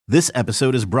This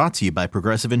episode is brought to you by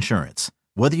Progressive Insurance.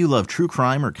 Whether you love true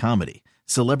crime or comedy,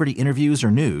 celebrity interviews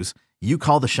or news, you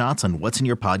call the shots on what's in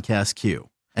your podcast queue.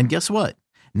 And guess what?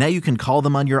 Now you can call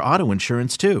them on your auto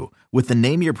insurance too with the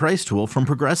Name Your Price tool from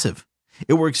Progressive.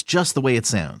 It works just the way it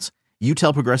sounds. You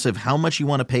tell Progressive how much you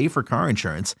want to pay for car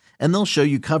insurance, and they'll show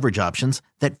you coverage options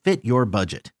that fit your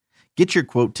budget. Get your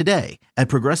quote today at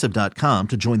Progressive.com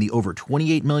to join the over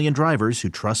 28 million drivers who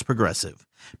trust Progressive.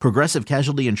 Progressive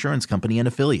Casualty Insurance Company and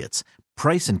Affiliates.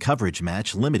 Price and coverage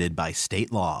match limited by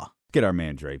state law. Get our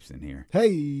man Drapes in here.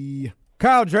 Hey.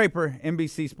 Kyle Draper,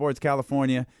 NBC Sports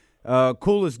California.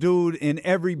 Coolest dude in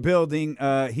every building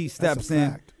he steps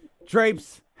in. Fact.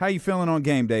 Drapes, how you feeling on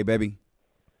game day, baby?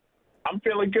 I'm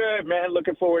feeling good, man.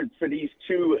 Looking forward for these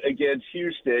two against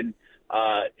Houston.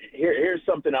 Here's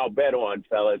something I'll bet on,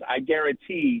 fellas. I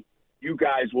guarantee you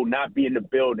guys will not be in the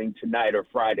building tonight or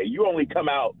Friday. You only come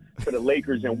out for the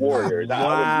Lakers and Warriors. Wow.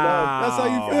 I would love. That's how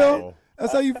you feel?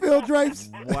 That's how you feel, Drapes?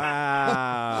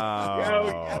 Wow.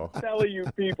 Yo, I'm telling you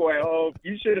people at home,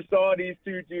 you should have saw these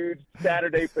two dudes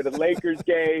Saturday for the Lakers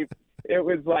game. It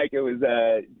was like it was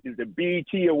the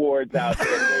BET Awards out there.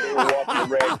 They were walking the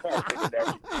red carpet and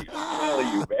everything. I'm telling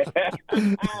you, man.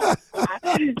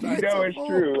 You know it's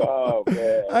true. Oh,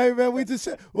 man. Hey, man,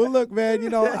 look, man, you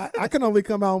know, I can only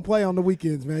come out and play on the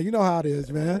weekends, man. You know how it is,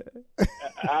 man.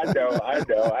 I know.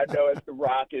 It's the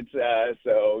Rockets.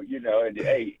 So, you know, and,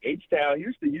 hey, H-Town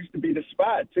used to be the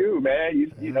spot, too,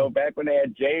 man. You know, back when they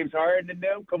had James Harden and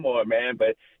them. Come on, man.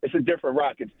 But it's a different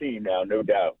Rockets team now, no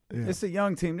doubt. Yeah. It's a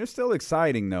young team. They're still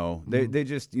exciting, though. They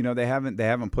just, you know, they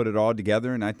haven't put it all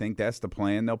together, and I think that's the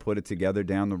plan. They'll put it together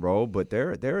down the road. But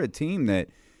they're a team that,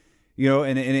 you know,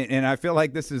 and I feel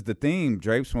like this is the theme,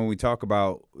 Drapes, when we talk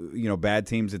about, you know, bad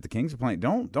teams that the Kings are playing.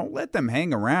 Don't let them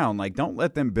hang around. Like, don't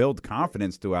let them build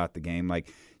confidence throughout the game.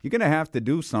 Like, you're going to have to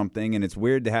do something, and it's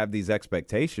weird to have these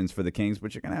expectations for the Kings,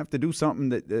 but you're going to have to do something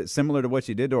that similar to what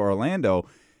you did to Orlando,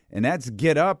 and that's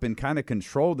get up and kind of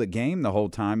control the game the whole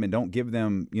time and don't give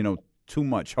them, you know, too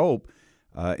much hope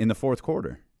in the fourth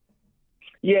quarter.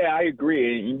 Yeah, I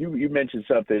agree. And you mentioned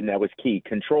something that was key,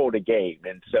 control the game.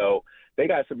 And so they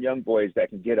got some young boys that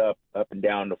can get up and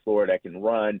down the floor, that can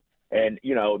run. And,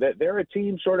 you know, they're a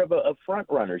team sort of of front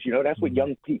runners. You know, that's what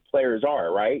young players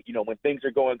are, right? You know, when things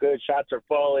are going good, shots are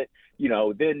falling, you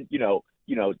know, then,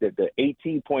 the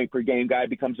 18-point per game guy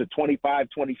becomes a 25,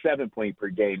 27-point per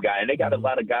game guy. And they got a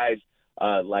lot of guys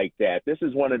like that. This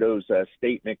is one of those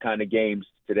statement kind of games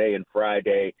today and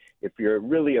Friday. If you're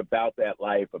really about that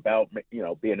life, about, you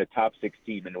know, being a top 6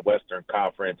 team in the Western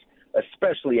Conference,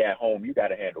 especially at home, you got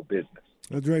to handle business.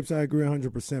 Drapes, I agree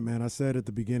 100%, man. I said at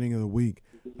the beginning of the week,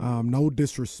 no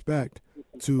disrespect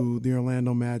to the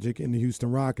Orlando Magic and the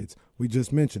Houston Rockets. We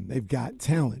just mentioned they've got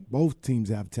talent. Both teams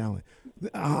have talent.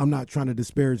 I'm not trying to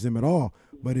disparage them at all,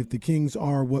 but if the Kings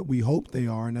are what we hope they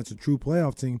are, and that's a true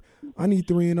playoff team, I need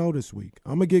 3-0 this week.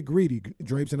 I'm going to get greedy,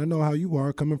 Drapes, and I know how you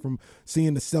are coming from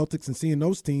seeing the Celtics and seeing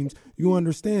those teams. You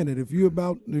understand that if you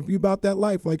about that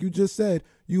life, like you just said,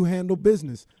 you handle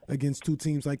business against two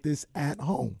teams like this at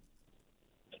home.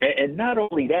 And not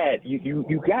only that, you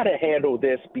got to handle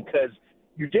this because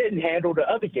you didn't handle the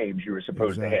other games you were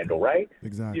supposed to handle, right?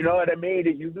 Exactly. You know what I mean?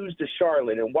 You lose to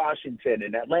Charlotte and Washington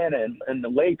and Atlanta and the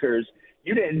Lakers.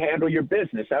 You didn't handle your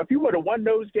business. Now, if you would have won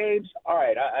those games, all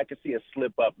right, I could see a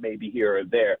slip up maybe here or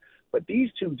there. But these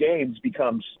two games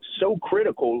become so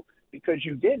critical because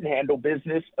you didn't handle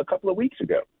business a couple of weeks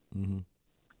ago. Mm-hmm.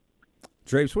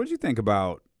 Drapes, what did you think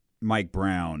about Mike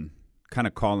Brown kind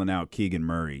of calling out Keegan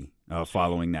Murray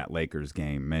following that Lakers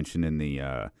game, mentioned in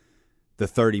the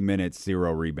 30 minutes,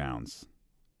 0 rebounds?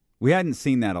 We hadn't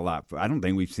seen that a lot. I don't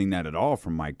think we've seen that at all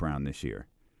from Mike Brown this year.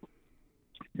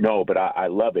 No, but I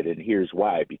love it, and here's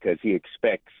why. Because he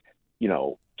expects, you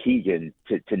know, Keegan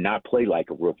to not play like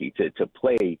a rookie, to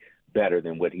play better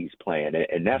than what he's playing.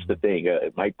 And that's the thing.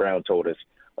 Mike Brown told us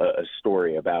a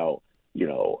story about, you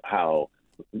know, how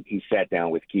he sat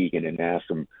down with Keegan and asked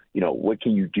him, you know, what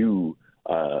can you do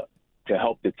to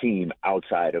help the team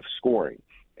outside of scoring?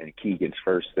 And Keegan's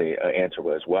first answer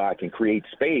was, well, I can create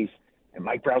space. And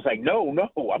Mike Brown's like, no,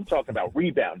 I'm talking about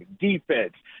rebounding,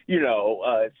 defense, you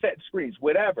know, set screens,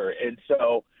 whatever. And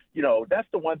so, you know, that's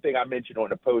the one thing I mentioned on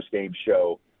the postgame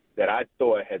show that I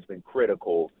thought has been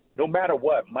critical. No matter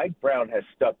what, Mike Brown has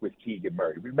stuck with Keegan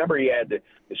Murray. Remember, he had the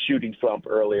shooting slump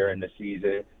earlier in the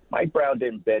season. Mike Brown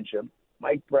didn't bench him.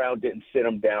 Mike Brown didn't sit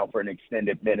him down for an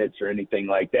extended minutes or anything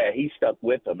like that. He stuck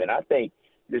with him. And I think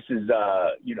this is,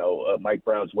 Mike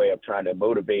Brown's way of trying to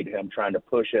motivate him, trying to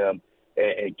push him.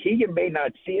 And Keegan may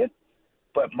not see it,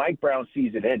 but Mike Brown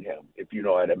sees it in him, if you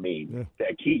know what I mean. Yeah.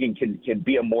 That Keegan can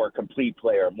be a more complete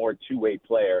player, a more two-way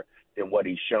player than what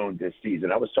he's shown this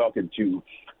season. I was talking to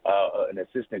an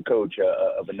assistant coach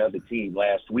of another team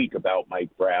last week about Mike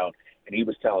Brown, and he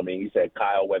was telling me, he said,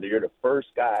 Kyle, whether you're the first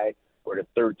guy or the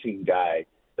 13th guy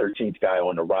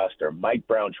on the roster, Mike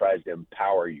Brown tries to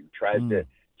empower you, tries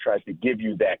to give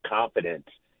you that confidence.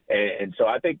 And so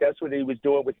I think that's what he was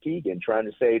doing with Keegan, trying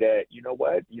to say that, you know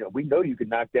what, we know you can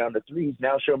knock down the threes.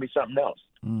 Now show me something else.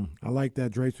 I like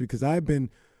that, Drapes, because I had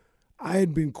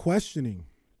been questioning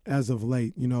as of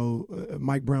late,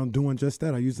 Mike Brown doing just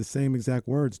that. I used the same exact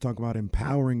words, talking about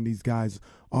empowering these guys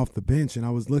off the bench. And I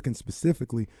was looking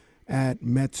specifically at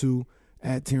Metu,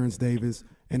 at Terrence Davis,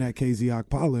 and at KZ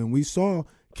Okpala. And we saw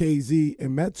KZ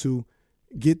and Metu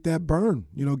get that burn,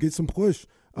 get some push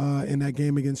in that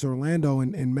game against Orlando.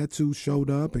 And Metu showed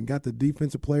up and got the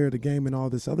defensive player of the game and all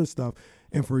this other stuff.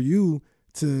 And for you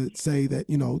to say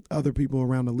that, other people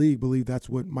around the league believe that's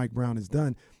what Mike Brown has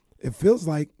done, it feels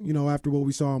like, after what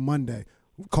we saw on Monday,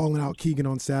 calling out Keegan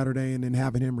on Saturday and then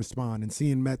having him respond and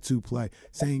seeing Metu play,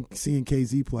 seeing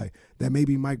KZ play, that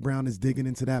maybe Mike Brown is digging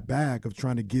into that bag of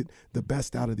trying to get the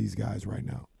best out of these guys right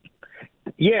now.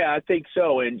 Yeah, I think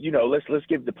so. And, let's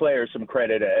give the players some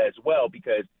credit as well,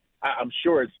 because I'm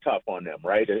sure it's tough on them,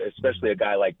 right? Especially a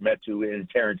guy like Metu and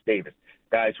Terrence Davis,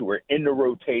 guys who were in the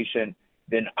rotation,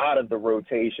 then out of the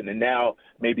rotation, and now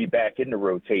maybe back in the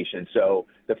rotation. So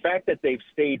the fact that they've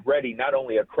stayed ready, not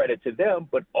only a credit to them,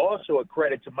 but also a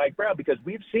credit to Mike Brown, because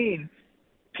we've seen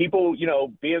people,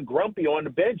 being grumpy on the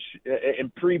bench in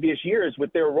previous years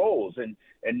with their roles and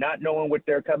not knowing what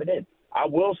they're coming in. I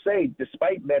will say,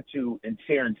 despite Metu and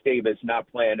Terrence Davis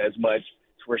not playing as much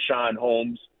as Rashawn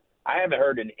Holmes, I haven't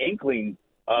heard an inkling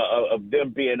of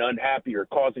them being unhappy or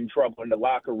causing trouble in the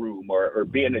locker room or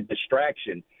being a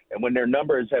distraction. And when their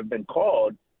numbers have been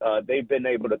called, they've been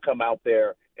able to come out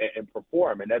there and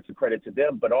perform, and that's a credit to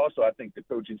them. But also, I think the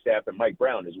coaching staff and Mike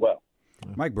Brown as well.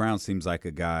 Mike Brown seems like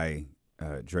a guy,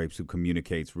 Drapes, who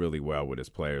communicates really well with his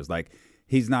players. Like,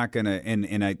 he's not gonna, and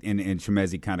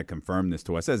Chimezie kind of confirmed this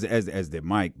to us, as did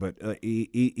Mike. But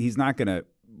he's not gonna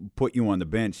put you on the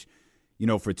bench,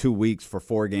 for 2 weeks, for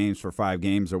 4 games, for 5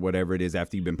 games, or whatever it is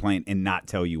after you've been playing, and not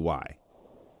tell you why.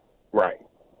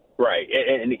 Right.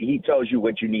 And he tells you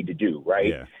what you need to do, right?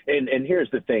 Yeah. And here's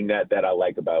the thing that I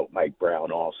like about Mike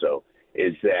Brown also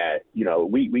is that,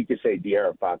 we could say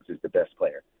De'Aaron Fox is the best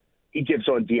player. He gets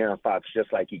on De'Aaron Fox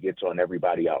just like he gets on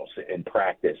everybody else in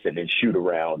practice and in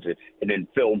shoot-arounds and in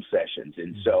film sessions.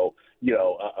 And so,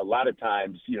 a lot of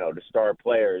times, the star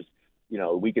players,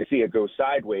 we can see it go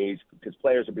sideways because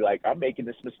players will be like, I'm making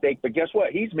this mistake. But guess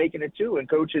what? He's making it too, and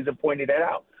coaches have pointed that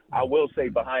out. I will say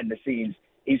behind the scenes,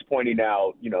 he's pointing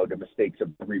out, the mistakes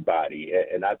of everybody.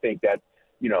 And I think that,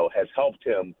 has helped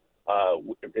him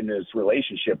in his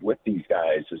relationship with these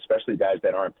guys, especially guys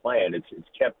that aren't playing. It's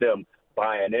kept them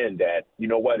buying in that,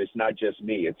 it's not just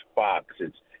me. It's Fox.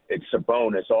 It's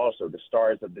Sabonis also. The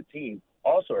stars of the team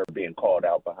also are being called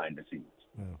out behind the scenes.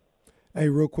 Yeah. Hey,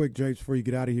 real quick, James, before you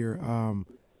get out of here,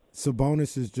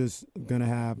 Sabonis is just going to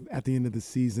have, at the end of the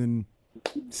season,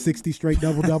 60 straight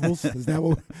double-doubles? Is that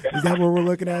what we're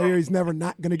looking at here? He's never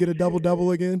not going to get a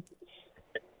double-double again?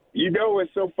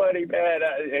 It's so funny, man.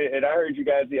 And I heard you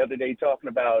guys the other day talking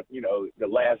about, the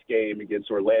last game against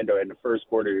Orlando in the first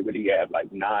quarter, when he had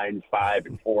like 9, 5,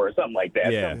 and 4, or something like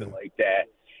that, something like that.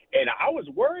 And I was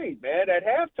worried, man. At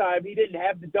halftime, he didn't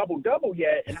have the double-double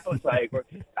yet. And I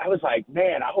was like,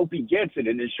 man, I hope he gets it.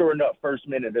 And then sure enough, first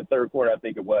minute of the third quarter, I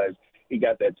think it was, he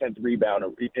got that 10th rebound.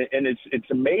 And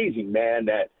it's amazing, man,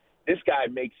 that this guy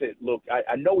makes it look –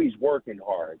 I know he's working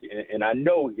hard, and I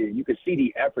know you can see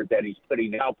the effort that he's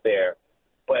putting out there.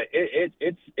 But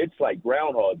it's like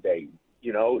Groundhog Day,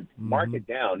 Mark it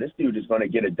down. This dude is going to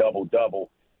get a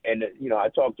double-double. And, I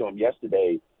talked to him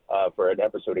yesterday for an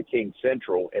episode of King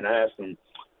Central, and I asked him,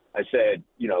 I said,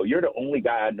 you're the only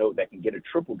guy I know that can get a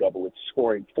triple-double with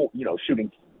scoring,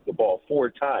 shooting the ball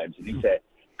 4 times. And he said,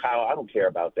 Kyle, I don't care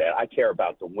about that. I care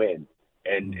about the win.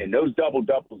 And those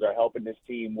double-doubles are helping this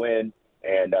team win.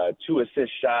 And 2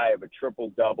 assists shy of a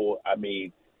triple-double. I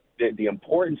mean, the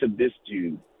importance of this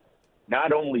dude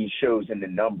not only shows in the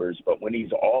numbers, but when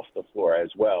he's off the floor as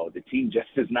well. The team just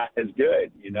is not as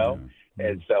good,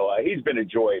 And so he's been a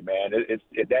joy, man. It's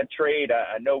that trade.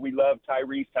 I know we love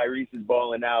Tyrese. Tyrese is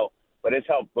balling out, but it's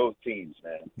helped both teams,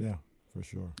 man. Yeah, for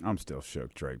sure. I'm still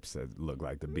shook. Drapes said looked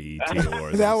like the BET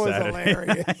Awards. That was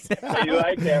hilarious. You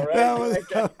like that, right? That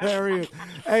was hilarious.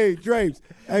 Hey, Drapes.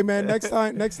 Hey, man. Next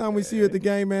time we see you at the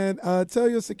game, man, tell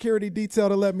your security detail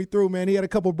to let me through, man. He had a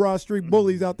couple Broad Street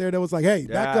bullies out there that was like, "Hey,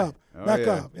 back up, back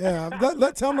up." Yeah,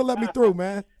 tell him to let me through,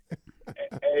 man.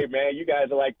 Hey, man, you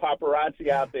guys are like paparazzi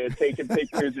out there taking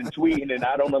pictures and tweeting, and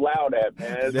I don't allow that,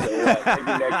 man. So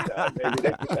maybe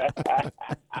next time.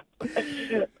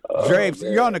 Drapes,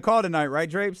 you're on the call tonight, right,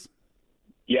 Drapes?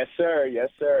 Yes, sir. Yes,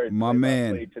 sir. My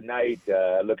man. Tonight,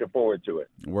 looking forward to it.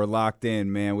 We're locked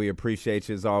in, man. We appreciate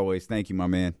you as always. Thank you, my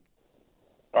man.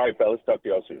 All right, fellas. Talk to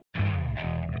y'all soon.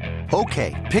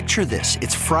 Okay, picture this.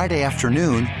 It's Friday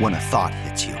afternoon when a thought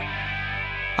hits you.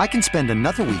 I can spend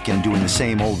another weekend doing the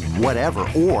same old whatever,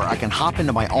 or I can hop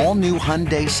into my all-new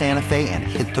Hyundai Santa Fe and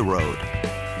hit the road.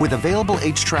 With available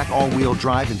H-Track all-wheel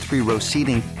drive and 3-row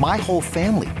seating, my whole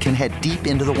family can head deep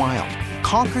into the wild.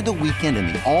 Conquer the weekend in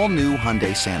the all-new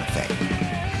Hyundai Santa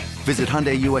Fe. Visit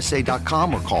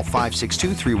HyundaiUSA.com or call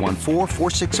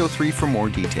 562-314-4603 for more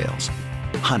details.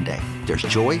 Hyundai, there's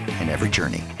joy in every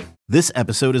journey. This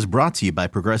episode is brought to you by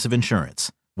Progressive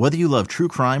Insurance. Whether you love true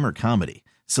crime or comedy,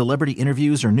 celebrity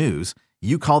interviews or news,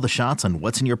 you call the shots on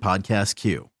what's in your podcast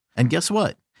queue. And guess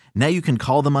what? Now you can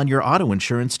call them on your auto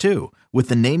insurance too with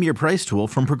the Name Your Price tool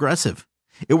from Progressive.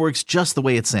 It works just the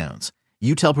way it sounds.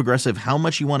 You tell Progressive how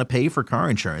much you want to pay for car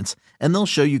insurance, and they'll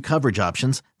show you coverage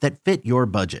options that fit your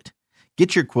budget.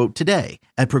 Get your quote today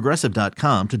at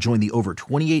Progressive.com to join the over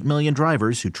 28 million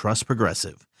drivers who trust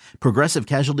Progressive. Progressive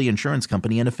Casualty Insurance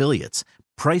Company and Affiliates.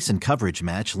 Price and coverage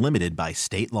match limited by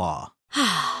state law.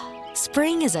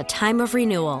 Spring is a time of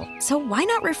renewal, so why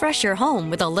not refresh your home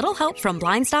with a little help from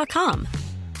Blinds.com?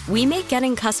 We make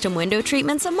getting custom window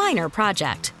treatments a minor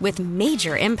project with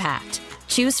major impact.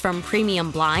 Choose from premium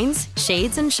blinds,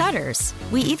 shades, and shutters.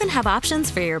 We even have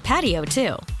options for your patio,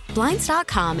 too.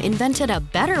 Blinds.com invented a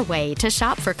better way to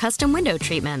shop for custom window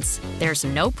treatments. There's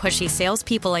no pushy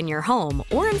salespeople in your home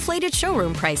or inflated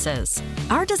showroom prices.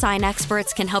 Our design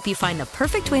experts can help you find the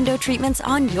perfect window treatments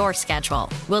on your schedule.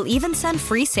 We'll even send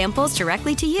free samples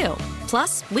directly to you.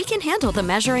 Plus, we can handle the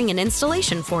measuring and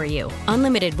installation for you.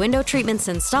 Unlimited window treatments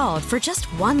installed for just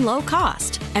one low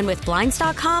cost. And with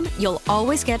Blinds.com, you'll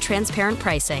always get transparent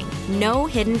pricing. No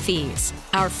hidden fees.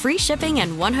 Our free shipping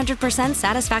and 100%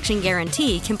 satisfaction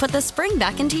guarantee can put the spring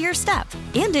back into your step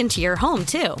and into your home,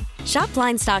 too. Shop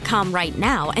Blinds.com right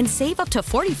now and save up to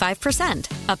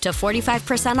 45%. Up to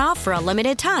 45% off for a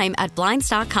limited time at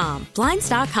Blinds.com.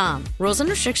 Blinds.com. Rules and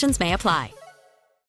restrictions may apply.